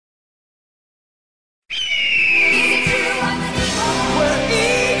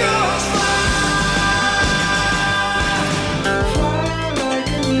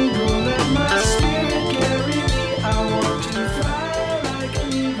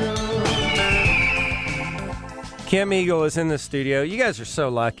Kim Eagle is in the studio. You guys are so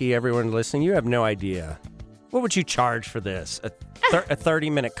lucky, everyone listening. You have no idea. What would you charge for this? A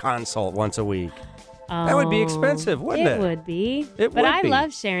 30-minute consult once a week. That would be expensive, wouldn't it? It would be. But I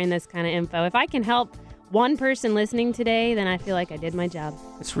love sharing this kind of info. If I can help one person listening today, then I feel like I did my job.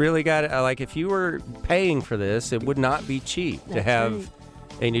 It's really got like if you were paying for this, it would not be cheap to have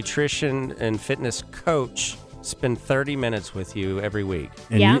a nutrition and fitness coach spend 30 minutes with you every week.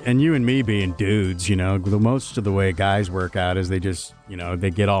 And you and me being dudes, most of the way guys work out is they just, they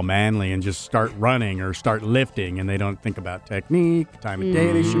get all manly and just start running or start lifting, and they don't think about technique, time of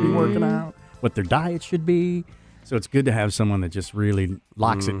day they should be working out, what their diet should be. So it's good to have someone that just really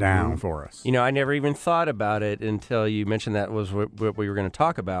locks it down for us. I never even thought about it until you mentioned that was what we were going to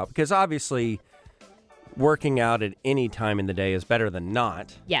talk about, because obviously working out at any time in the day is better than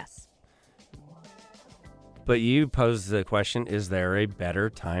not. Yes. But you posed the question, is there a better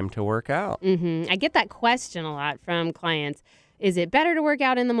time to work out? I get that question a lot from clients. Is it better to work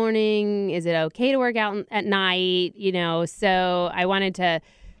out in the morning? Is it okay to work out at night? So I wanted to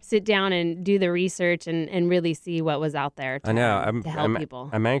sit down and do the research and really see what was out there to help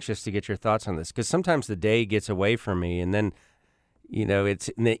people. I'm anxious to get your thoughts on this, because sometimes the day gets away from me, and then it's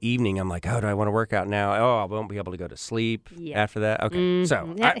in the evening. I'm like, oh, do I want to work out now? Oh, I won't be able to go to sleep after that. Okay,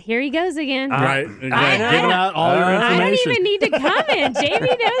 so. Here he goes again. Right. Giving out all your information. I don't even need to comment. Jamie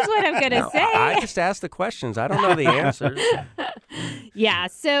knows what I'm going to say. I just ask the questions. I don't know the answers. Yeah,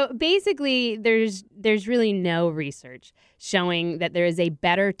 so basically there's really no research showing that there is a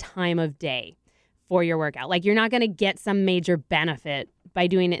better time of day for your workout. Like, you're not going to get some major benefit by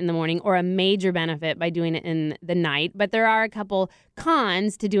doing it in the morning or a major benefit by doing it in the night. But there are a couple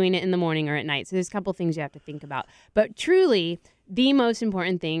cons to doing it in the morning or at night. So there's a couple things you have to think about. But truly, the most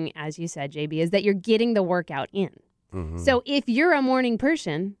important thing, as you said, JB, is that you're getting the workout in. Mm-hmm. So if you're a morning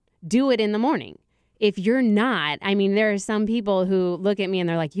person, do it in the morning. If you're not, there are some people who look at me and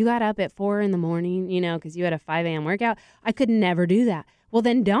they're like, you got up at 4 in the morning, because you had a 5 a.m. workout. I could never do that. Well,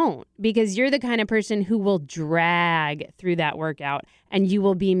 then don't, because you're the kind of person who will drag through that workout, and you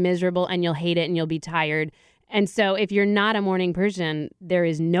will be miserable and you'll hate it and you'll be tired. And so if you're not a morning person, there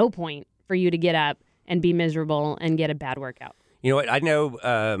is no point for you to get up and be miserable and get a bad workout. You know what? I know,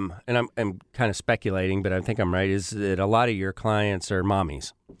 and I'm kind of speculating, but I think I'm right, is that a lot of your clients are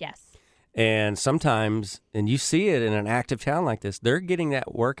mommies. Yes. And sometimes, and you see it in an active town like this, they're getting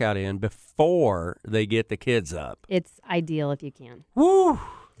that workout in before they get the kids up. It's ideal if you can. Woo!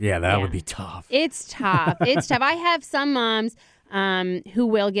 Yeah, that would be tough. It's tough. It's tough. I have some moms who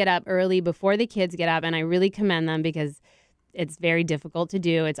will get up early before the kids get up, and I really commend them because it's very difficult to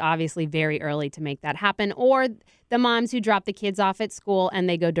do. It's obviously very early to make that happen. Or the moms who drop the kids off at school and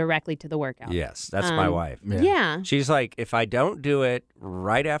they go directly to the workout. Yes, that's my wife. Yeah. She's like, if I don't do it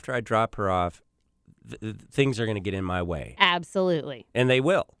right after I drop her off, things are going to get in my way. Absolutely. And they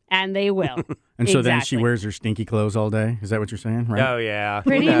will. And they will. And so then she wears her stinky clothes all day? Is that what you're saying, right? Oh, yeah.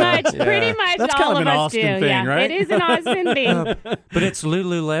 Pretty much. That's all kind of an Austin thing, right? It is an Austin thing. But it's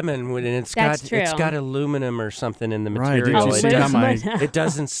Lululemon, and it's got aluminum or something in the material. Right. It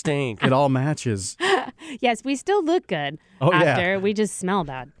doesn't stink. It all matches. Yes, we still look good after. We just smell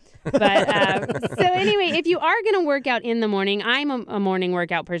bad. But so anyway, if you are going to work out in the morning, I'm a morning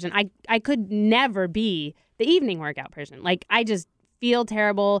workout person. I could never be the evening workout person. Like, I just feel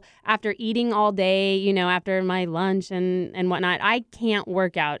terrible after eating all day, after my lunch and whatnot. I can't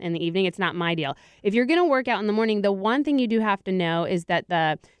work out in the evening. It's not my deal. If you're going to work out in the morning, the one thing you do have to know is that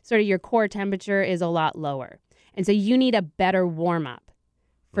the sort of your core temperature is a lot lower. And so you need a better warm up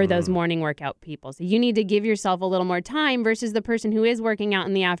for those morning workout people. So you need to give yourself a little more time versus the person who is working out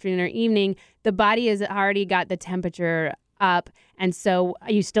in the afternoon or evening. The body has already got the temperature up, and so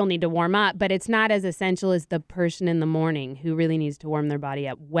you still need to warm up, but it's not as essential as the person in the morning who really needs to warm their body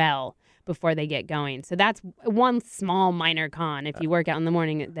up well before they get going. So that's one small minor con if you work out in the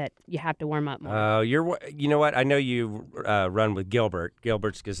morning, that you have to warm up more. You know what? I know you run with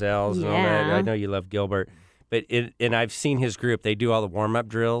Gilbert's Gazelles and all that. I know you love Gilbert. But and I've seen his group. They do all the warm-up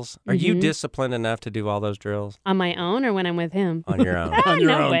drills. Are you disciplined enough to do all those drills? On my own or when I'm with him? On your own.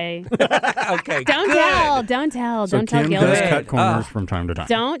 No way. Okay, Don't tell So Kim Gilbert. Does cut corners from time to time.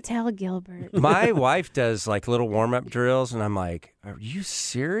 Don't tell Gilbert. My wife does like little warm-up drills, and I'm like, are you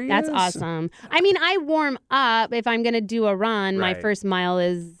serious? That's awesome. I warm up if I'm going to do a run. Right. My first mile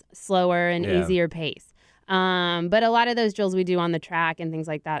is slower and easier pace. But a lot of those drills we do on the track and things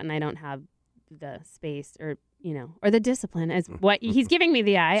like that, and I don't have the space or or the discipline is what he's giving me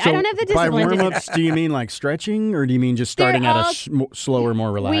the eye. So I don't have the by discipline to do warm-ups, do you mean like stretching, or do you mean just starting at a slower,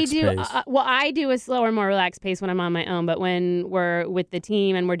 more relaxed pace? Well, I do a slower, more relaxed pace when I'm on my own, but when we're with the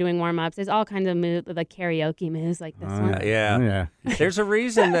team and we're doing warm-ups, there's all kinds of moves, like karaoke moves like this one. Yeah. There's a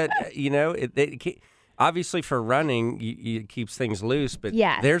reason that, obviously for running, it keeps things loose, but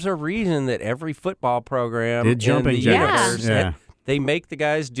there's a reason that every football program in the universe, they make the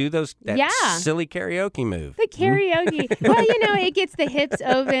guys do that silly karaoke move. The karaoke. Well, it gets the hips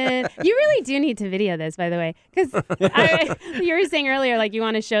open. You really do need to video this, by the way, because you were saying earlier, like you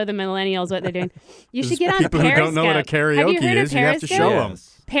want to show the millennials what they're doing. You should get on people Periscope. Who don't know what a karaoke is, you have to show them.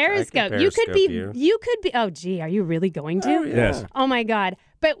 Periscope. You could be. Oh, gee, are you really going to? Yes. Oh my God.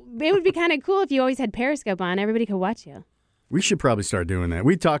 But it would be kind of cool if you always had Periscope on. Everybody could watch you. We should probably start doing that.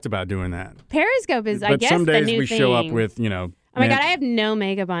 We talked about doing that. Periscope is, I guess, some days the new we thing. show up with, Oh my God, I have no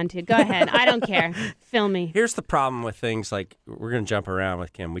makeup on, too. Go ahead. I don't care. Film me. Here's the problem with things like, we're going to jump around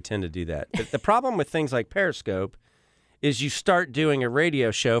with Kim. We tend to do that. But the problem with things like Periscope is you start doing a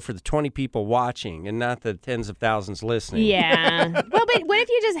radio show for the 20 people watching and not the tens of thousands listening. Yeah. Well, but what if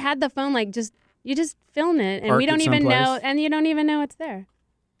you just had the phone, you just film it, and Park we don't it even someplace. know, and you don't even know it's there.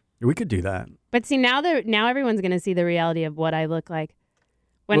 We could do that. But see, now everyone's going to see the reality of what I look like.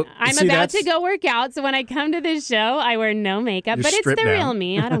 When I'm see, about to go work out, so when I come to this show, I wear no makeup, You but it's strip the down. real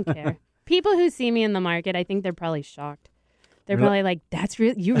me. I don't care. People who see me in the market, I think they're probably shocked. They're probably like, "That's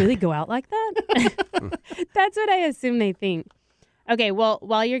real? You really go out like that?" That's what I assume they think. Okay, well,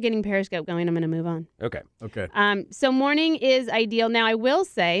 while you're getting Periscope going, I'm going to move on. Okay. So morning is ideal. Now, I will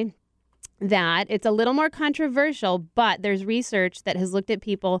say that it's a little more controversial, but there's research that has looked at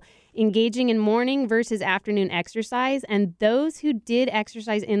people engaging in morning versus afternoon exercise, and those who did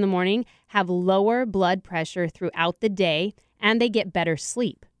exercise in the morning have lower blood pressure throughout the day, and they get better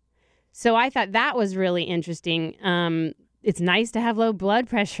sleep. So I thought that was really interesting. It's nice to have low blood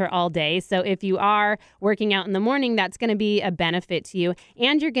pressure all day. So if you are working out in the morning, that's going to be a benefit to you,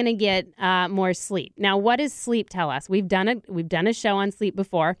 and you're going to get more sleep. Now, what does sleep tell us? We've done a show on sleep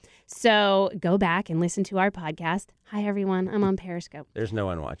before. So go back and listen to our podcast. Hi, everyone. I'm on Periscope. There's no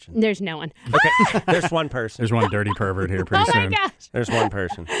one watching. There's no one. Okay. There's one person. There's one dirty pervert here pretty soon. Oh, my gosh. There's one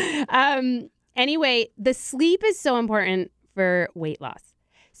person. Anyway, the sleep is so important for weight loss.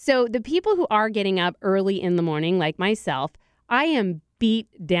 So the people who are getting up early in the morning, like myself, I am beat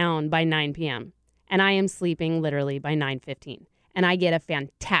down by 9 p.m. and I am sleeping literally by 9:15, and I get a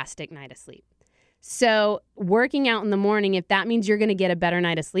fantastic night of sleep. So working out in the morning, if that means you're going to get a better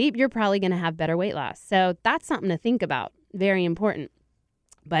night of sleep, you're probably going to have better weight loss. So that's something to think about. Very important.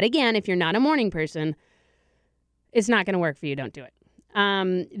 But again, if you're not a morning person, it's not going to work for you. Don't do it.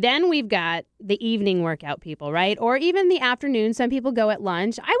 Then we've got the evening workout people, right? Or even the afternoon. Some people go at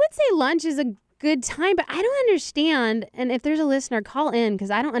lunch. I would say lunch is a good time, but I don't understand. And if there's a listener, call in,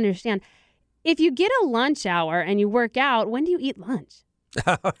 because I don't understand. If you get a lunch hour and you work out, when do you eat lunch?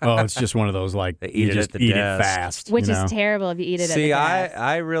 Oh, it's just one of those, like, They you eat it just at the eat desk. it fast. Which is terrible if you eat it at the See, desk.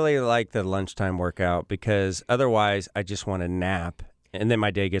 I really like the lunchtime workout, because otherwise I just want to nap, and then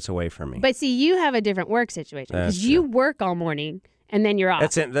my day gets away from me. But see, you have a different work situation, That's because you work all morning and then you're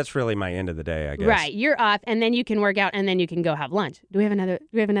off. That's really my end of the day, I guess. Right, you're off, and then you can work out, and then you can go have lunch. Do we have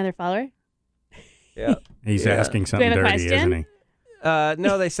another follower? Yeah. He's Yeah. asking something have a dirty, question? isn't he?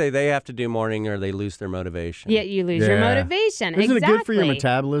 No, they say they have to do morning or they lose their motivation. Yeah, you lose your motivation. Isn't exactly. it good for your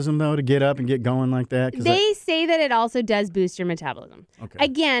metabolism, though, to get up and get going like that? 'Cause They say that it also does boost your metabolism. Okay.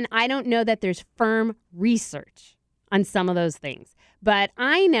 Again, I don't know that there's firm research on some of those things. But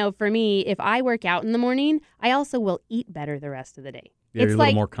I know for me, if I work out in the morning, I also will eat better the rest of the day. Yeah, you're a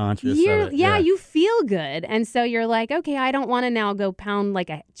little more conscious of it. Yeah, you feel good. And so you're like, okay, I don't want to now go pound like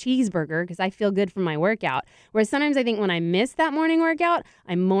a cheeseburger because I feel good from my workout. Whereas sometimes I think when I miss that morning workout,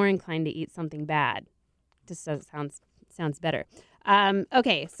 I'm more inclined to eat something bad. Just so it sounds better.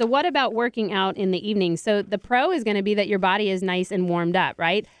 Okay, so what about working out in the evening? So the pro is going to be that your body is nice and warmed up,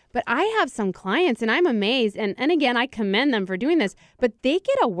 right? But I have some clients, and I'm amazed, and again, I commend them for doing this, but they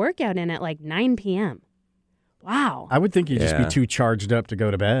get a workout in at like 9 p.m. Wow. I would think you'd just be too charged up to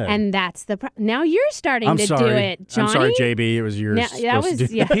go to bed. And that's now you're starting to do it, Johnny. I'm sorry, JB. It was yours.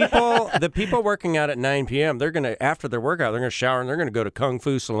 The people working out at 9 p.m., they're going to, after their workout, they're going to shower and they're going to go to Kung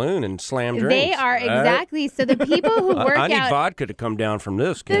Fu Saloon and slam drinks. They are, exactly. So the people who work I out. need vodka to come down from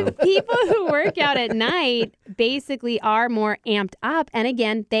this, Kim. The people who work out at night basically are more amped up. And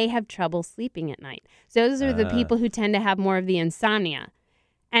again, they have trouble sleeping at night. So those are the people who tend to have more of the insomnia.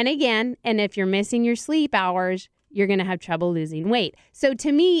 And again, if you're missing your sleep hours, you're going to have trouble losing weight. So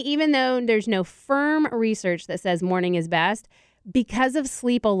to me, even though there's no firm research that says morning is best, because of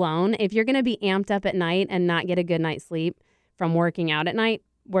sleep alone, if you're going to be amped up at night and not get a good night's sleep from working out at night,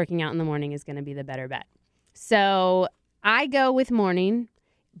 working out in the morning is going to be the better bet. So I go with morning,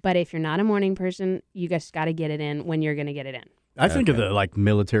 but if you're not a morning person, you just got to get it in when you're going to get it in. I think of the like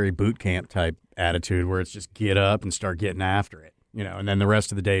military boot camp type attitude where it's just get up and start getting after it, and then the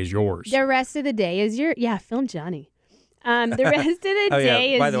rest of the day is yours. The rest of the day is film Johnny. The rest of the day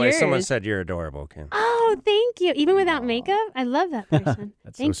is yours. By the way, someone said you're adorable, Kim. Oh, thank you. Even without makeup? I love that person.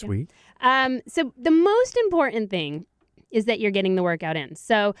 That's Thank so you. sweet. So the most important thing is that you're getting the workout in.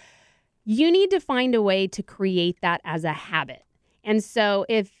 So you need to find a way to create that as a habit. And so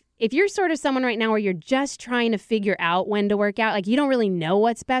if you're sort of someone right now where you're just trying to figure out when to work out, like you don't really know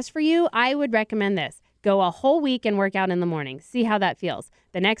what's best for you, I would recommend this. Go a whole week and work out in the morning. See how that feels.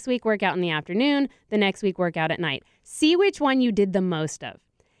 The next week, work out in the afternoon. The next week, work out at night. See which one you did the most of.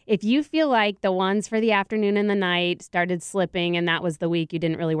 If you feel like the ones for the afternoon and the night started slipping and that was the week you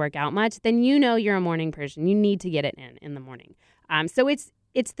didn't really work out much, then you know you're a morning person. You need to get it in the morning. So it's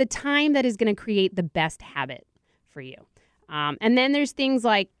the time that is going to create the best habit for you. And then there's things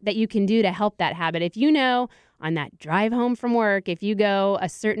like that you can do to help that habit. If you know on that drive home from work, if you go a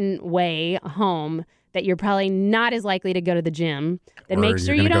certain way home, that you're probably not as likely to go to the gym, then make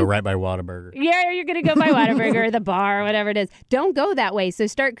sure you don't go right by Whataburger. Yeah, you're going to go by Whataburger or the bar or whatever it is. Don't go that way. So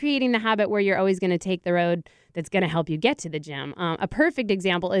start creating the habit where you're always going to take the road that's going to help you get to the gym. A perfect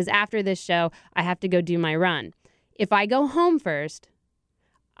example is after this show, I have to go do my run. If I go home first,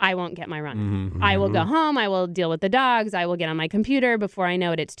 I won't get my run. Mm-hmm. I will go home. I will deal with the dogs. I will get on my computer before I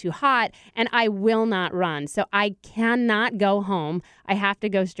know it. It's too hot, and I will not run. So I cannot go home. I have to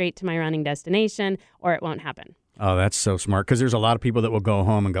go straight to my running destination, or it won't happen. Oh, that's so smart. Because there's a lot of people that will go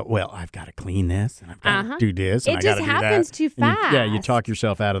home and go, well, I've got to clean this, and I've got to do this, and It I just got to do that. happens too fast. You talk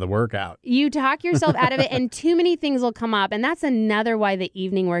yourself out of the workout. You talk yourself out of it, and too many things will come up. And that's another why the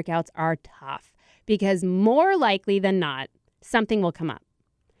evening workouts are tough. Because more likely than not, something will come up.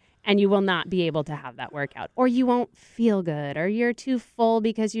 And you will not be able to have that workout. Or you won't feel good. Or you're too full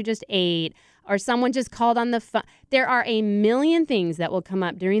because you just ate. Or someone just called on the phone. There are a million things that will come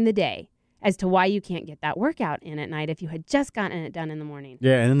up during the day as to why you can't get that workout in at night if you had just gotten it done in the morning.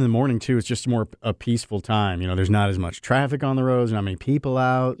 Yeah, and in the morning, too, it's just more a peaceful time. There's not as much traffic on the roads, not many people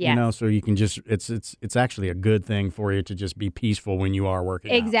out, Yes. So you can just, it's actually a good thing for you to just be peaceful when you are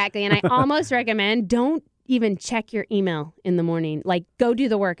working out. Exactly. And I almost recommend don't even check your email in the morning. Like, go do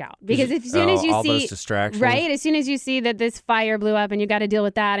the workout. Because as soon as you all see those distractions. Right? As soon as you see that this fire blew up and you got to deal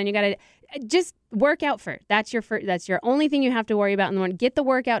with that and you got to just work out first. That's your only thing you have to worry about in the morning. Get the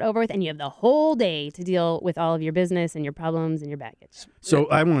workout over with and you have the whole day to deal with all of your business and your problems and your baggage. So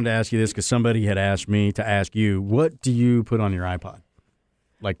I wanted to ask you this because somebody had asked me to ask you, what do you put on your iPod?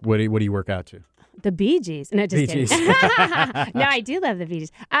 Like, what do you work out to? The Bee Gees. No, just Bee kidding. Gees. No, I do love the Bee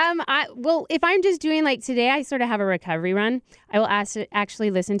Gees. Well, if I'm just doing like today, I sort of have a recovery run. I will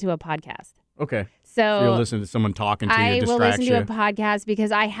actually listen to a podcast. Okay. So you'll listen to someone talking to you, I will distract listen to a podcast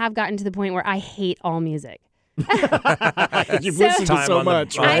because I have gotten to the point where I hate all music. You've So- listened to Time so on the-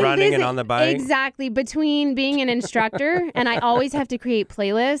 much. on right? running and on the bike. Exactly. Between being an instructor and I always have to create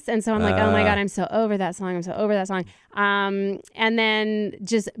playlists. And so I'm like, oh my God, I'm so over that song. I'm so over that song. And then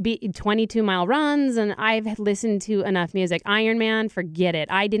just 22-mile runs. And I've listened to enough music. Iron Man, forget it.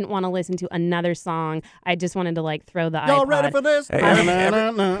 I didn't want to listen to another song. I just wanted to like throw the Y'all iPod. ready for this? Yes, I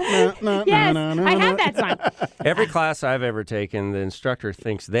have that song. Every class I've ever taken, the instructor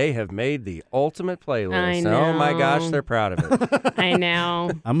thinks they have made the ultimate playlist. I know. Oh my gosh, they're proud of it. I know.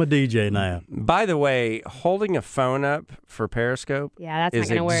 I'm a DJ now. By the way, holding a phone up for Periscope Yeah, that's not is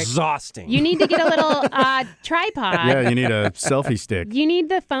going to work. exhausting. You need to get a little tripod. Yeah, you need a selfie stick. You need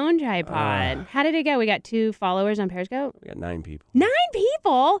the phone tripod. How did it go? We got 2 followers on Periscope. We got 9 people. 9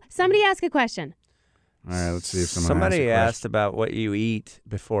 people? Somebody ask a question. All right, let's see if someone Somebody asks asked about what you eat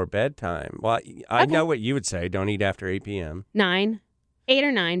before bedtime. Well, I know what you would say. Don't eat after 8 p.m. 8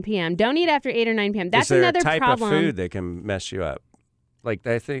 or 9 p.m. Don't eat after 8 or 9 p.m. That's Is there another a type problem. of food that can mess you up? Like,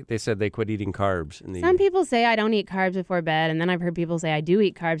 I think they said they quit eating carbs. In the Some people say I don't eat carbs before bed, and then I've heard people say I do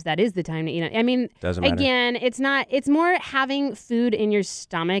eat carbs. That is the time to eat it. I mean, Doesn't matter. again, it's not. It's more having food in your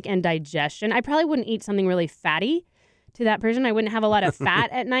stomach and digestion. I probably wouldn't eat something really fatty to that person. I wouldn't have a lot of fat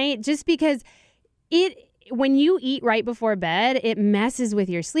at night just because when you eat right before bed, it messes with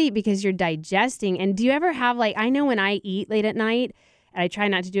your sleep because you're digesting. And do you ever have I know when I eat late at night, and I try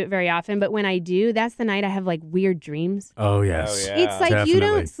not to do it very often, but when I do, that's the night I have weird dreams. Oh, yes. Oh, yeah. It's like Definitely. you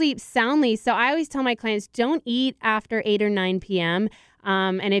don't sleep soundly. So I always tell my clients, don't eat after 8 or 9 p.m.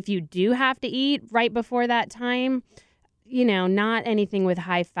 And if you do have to eat right before that time, not anything with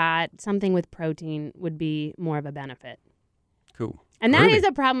high fat, something with protein would be more of a benefit. Cool. And that Groovy. is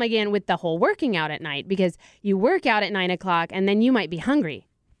a problem, again, with the whole working out at night, because you work out at 9 o'clock and then you might be hungry.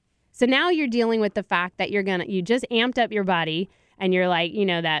 So now you're dealing with the fact that you just amped up your body and you're like,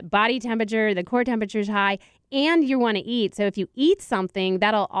 that body temperature, the core temperature is high, and you want to eat. So if you eat something,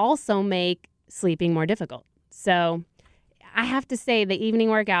 that'll also make sleeping more difficult. So I have to say, the evening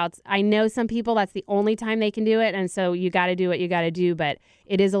workouts, I know some people, that's the only time they can do it. And so you got to do what you got to do, but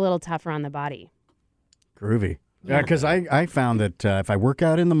it is a little tougher on the body. Groovy. Yeah, because I found that if I work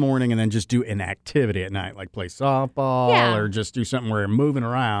out in the morning and then just do an activity at night, like play softball or just do something where I'm moving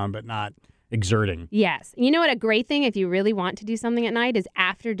around but not exerting. Yes. You know what? A great thing, if you really want to do something at night, is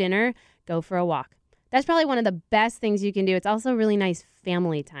after dinner, go for a walk. That's probably one of the best things you can do. It's also really nice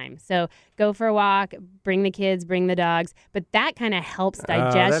family time. So go for a walk, bring the kids, bring the dogs. But that kind of helps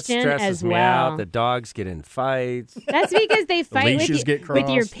digestion that stresses as me well. out. The dogs get in fights. That's because they fight leashes get with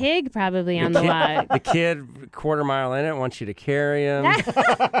your crossed. pig probably on the lot. The kid, quarter mile in it, wants you to carry him.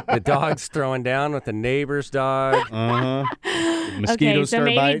 The dog's throwing down with the neighbor's dog. Mosquitoes Okay, so start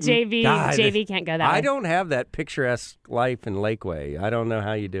maybe biting. JV can't go that way. I don't have that picturesque life in Lakeway. I don't know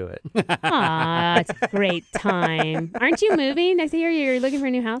how you do it. Aw, it's a great time. Aren't you moving? I see here you're looking for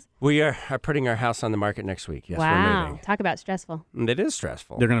a new house. We are putting our house on the market next week. Yes, we're Wow. moving. Talk about stressful. And it is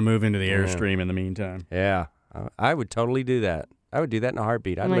stressful. They're going to move into the Airstream in the meantime. Yeah, I would totally do that. I would do that in a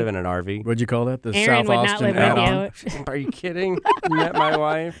heartbeat. I'd Like- live in an RV. What'd you call that? The Aaron South would not Austin live with add-on? you. Are you kidding? You met my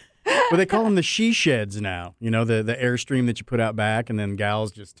wife? Well, they call them the she sheds now. You know, the Airstream that you put out back, and then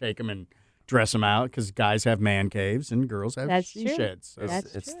gals just take them and dress them out because guys have man caves and girls have That's she true. sheds. So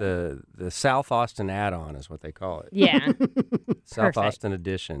That's It's the South Austin add-on is what they call it. Yeah. South Perfect. Austin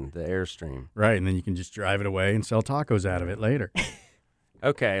edition, the Airstream. right, and then you can just drive it away and sell tacos out of it later.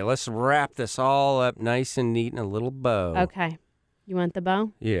 Okay, let's wrap this all up nice and neat in a little bow. Okay. You want the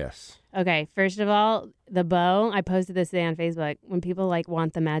bow? Yes. Okay. First of all, the bow, I posted this today on Facebook. When people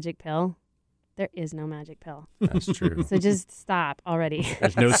want the magic pill, there is no magic pill. That's true. So just stop already.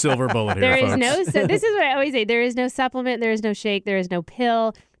 There's no silver bullet here, There is folks. no, so this is what I always say. There is no supplement. There is no shake. There is no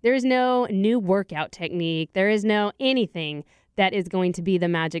pill. There is no new workout technique. There is no anything that is going to be the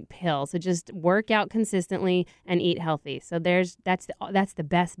magic pill. So just work out consistently and eat healthy. So that's the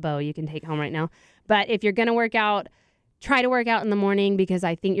best bow you can take home right now. But if you're going to work out, try to work out in the morning because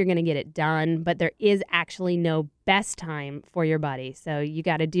I think you're going to get it done. But there is actually no best time for your body. So you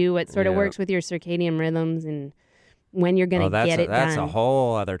got to do what sort of Yeah. works with your circadian rhythms and when you're going to get it that's done. a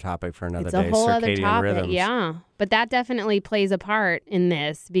whole other topic for another It's day. a whole other circadian topic, rhythms. yeah. But that definitely plays a part in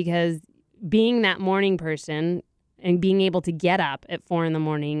this because being that morning person and being able to get up at 4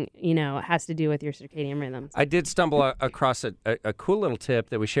 a.m, has to do with your circadian rhythms. I did stumble across a cool little tip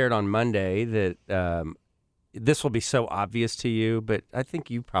that we shared on Monday that this will be so obvious to you, but I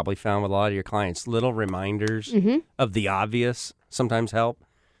think you probably found with a lot of your clients, little reminders of the obvious sometimes help.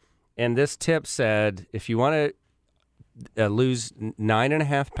 And this tip said, if you want to lose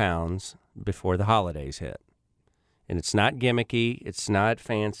 9.5 pounds before the holidays hit, and it's not gimmicky, it's not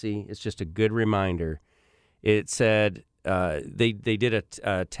fancy, it's just a good reminder. It said they did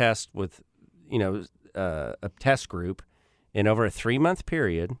a test with, a test group, and over a 3-month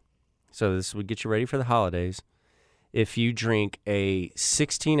period, so this would get you ready for the holidays, if you drink a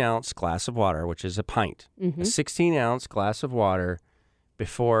 16-ounce glass of water, which is a pint, a 16-ounce glass of water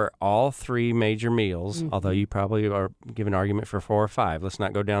before all 3 major meals, although you probably are giving an argument for 4 or 5. Let's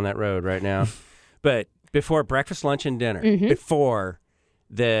not go down that road right now. But before breakfast, lunch, and dinner, before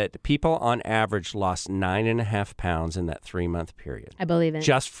that, people on average lost 9.5 pounds in that 3-month period. I believe it.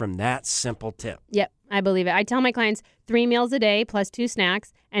 Just from that simple tip. Yep, I believe it. I tell my clients 3 meals a day plus 2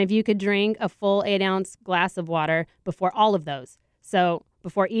 snacks. And if you could drink a full 8-ounce glass of water before all of those. So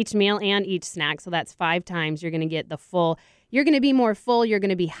before each meal and each snack. So that's 5 times you're going to get the full. You're going to be more full. You're going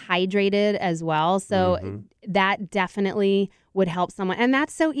to be hydrated as well. So that definitely would help someone. And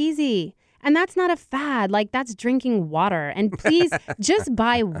that's so easy. And that's not a fad. Like, that's drinking water. And please just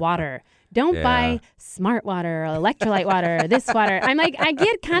buy water. Don't buy smart water or electrolyte water, this water. I'm like, I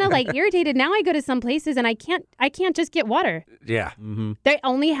get kind of like irritated. Now I go to some places and I can't just get water. Yeah. They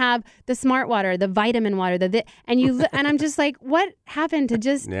only have the smart water, the vitamin water, and I'm just like, what happened to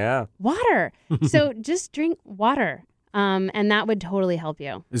just water? So just drink water. And that would totally help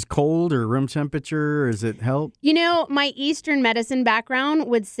you. Is cold or room temperature, does it help? My Eastern medicine background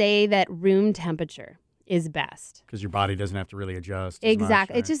would say that room temperature is best. Because your body doesn't have to really adjust. as much,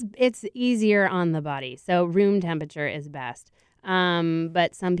 Exactly. right? It's easier on the body. So room temperature is best.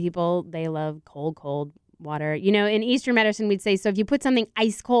 But some people, they love cold water. In Eastern medicine, we'd say, so if you put something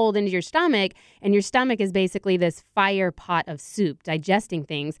ice cold into your stomach and your stomach is basically this fire pot of soup digesting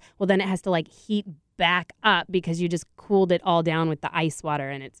things, well, then it has to heat back up because you just cooled it all down with the ice water,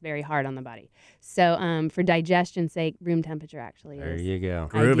 and it's very hard on the body. So for digestion's sake, room temperature actually There is you go.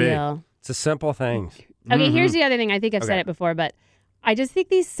 ideal. It's a simple thing. Okay, here's the other thing. I think I've said Okay. it before, but I just think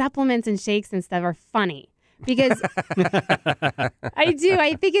these supplements and shakes and stuff are funny because I do.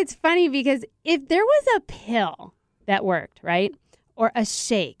 I think it's funny because if there was a pill that worked, right, or a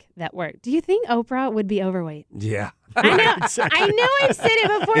shake that worked, do you think Oprah would be overweight? Yeah. I know. I know I've said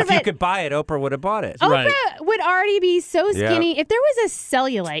it before, If you but could buy it, Oprah would have bought it. Oprah Right. would already be so Yeah. skinny. If there was a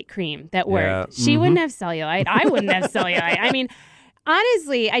cellulite cream that worked, Yeah. she wouldn't have cellulite. I wouldn't have cellulite. I mean,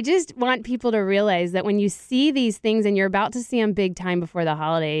 honestly, I just want people to realize that when you see these things and you're about to see them big time before the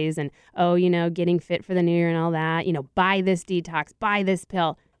holidays and, getting fit for the new year and all that, buy this detox, buy this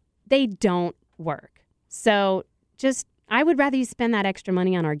pill, they don't work. So I would rather you spend that extra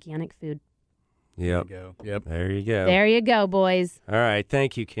money on organic food. Yep. Go. Yep. There you go. There you go, boys. All right.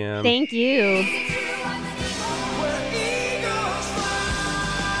 Thank you, Kim. Thank you.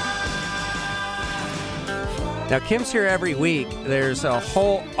 Now, Kim's here every week. There's a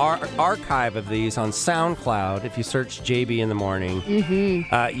whole archive of these on SoundCloud. If you search JB in the Morning,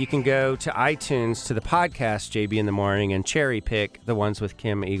 you can go to iTunes to the podcast JB in the Morning and cherry pick the ones with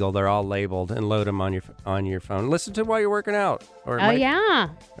Kim Eagle. They're all labeled and load them on your phone. Listen to it while you're working out, or Yeah.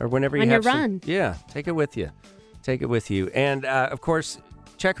 or whenever you On have your some- run. Yeah, take it with you. Take it with you, and of course,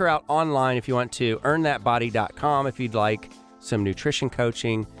 check her out online if you want to. EarnThatBody.com if you'd like some nutrition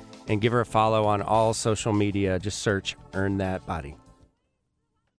coaching. And give her a follow on all social media. Just search Earn That Body.